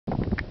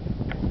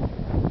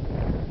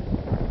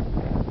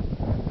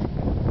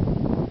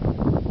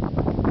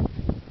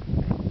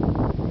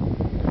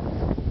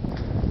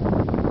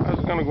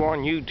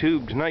want to go on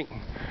YouTube tonight and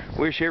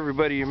wish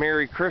everybody a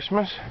Merry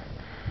Christmas.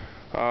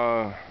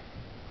 I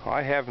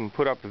haven't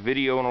put up a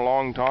video in a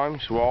long time,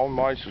 so all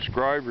my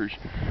subscribers,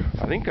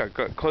 I think I've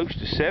got close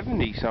to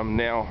 70 some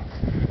now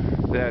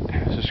that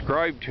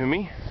subscribe to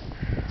me.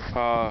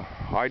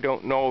 I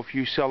don't know if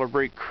you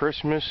celebrate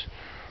Christmas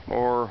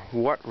or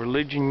what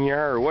religion you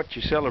are or what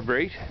you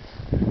celebrate.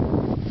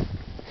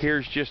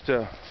 Here's just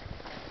a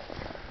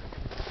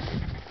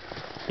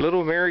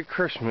little Merry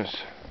Christmas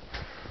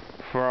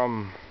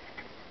from,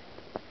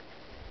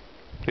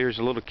 there's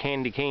a little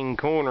candy cane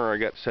corner I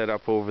got set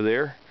up over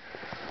there.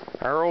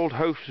 Our old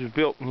house was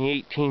built in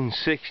the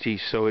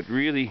 1860s, so it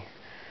really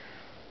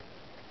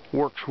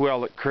works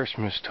well at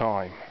Christmas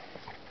time.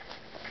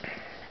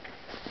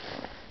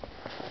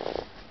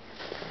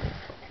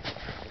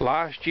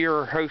 Last year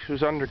our house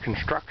was under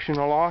construction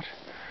a lot,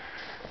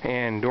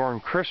 and during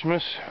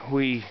Christmas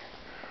we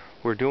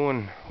were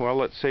doing, well,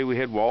 let's say we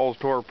had walls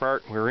tore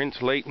apart, we were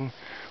insulating,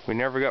 we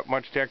never got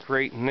much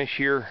decorating. This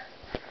year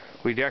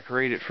we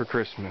decorated for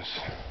Christmas.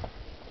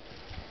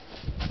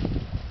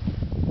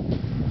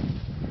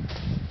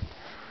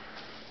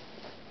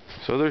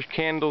 So there's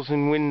candles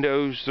in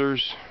windows,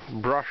 there's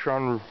brush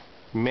on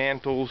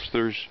mantles,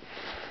 there's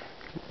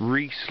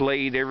wreaths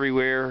laid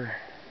everywhere.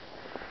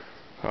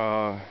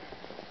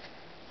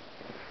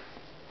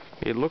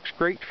 It looks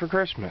great for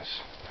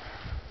Christmas.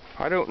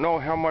 I don't know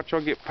how much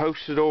I'll get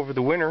posted over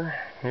the winter.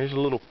 There's a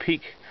little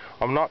peek.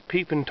 I'm not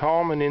peeping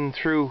Toming in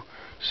through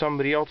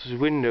somebody else's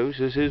windows.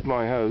 This is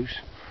my house.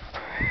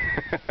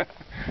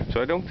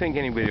 So I don't think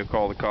anybody will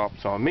call the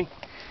cops on me.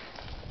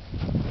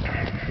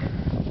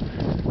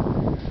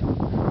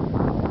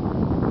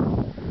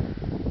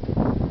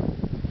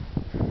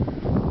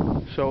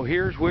 So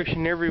here's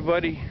wishing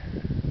everybody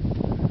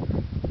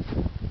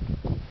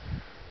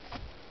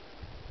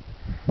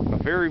a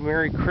very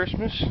Merry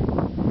Christmas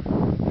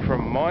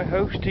from my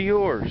house to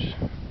yours.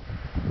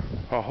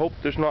 I hope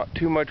there's not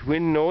too much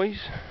wind noise.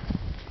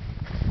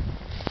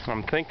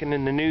 I'm thinking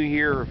in the new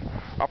year of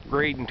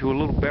upgrading to a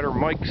little better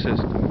mic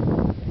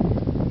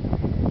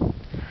system.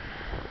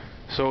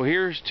 So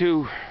here's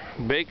to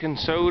Baking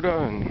Soda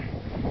and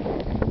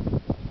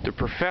the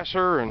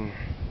Professor and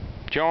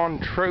John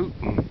Trout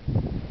and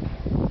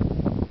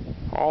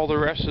all the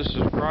rest of the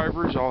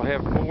subscribers. I'll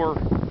have more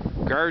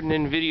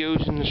gardening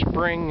videos in the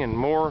spring and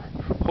more,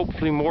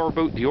 hopefully more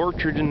about the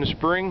orchard in the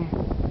spring.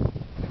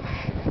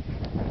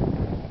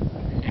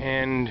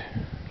 And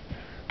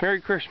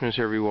Merry Christmas,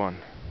 everyone.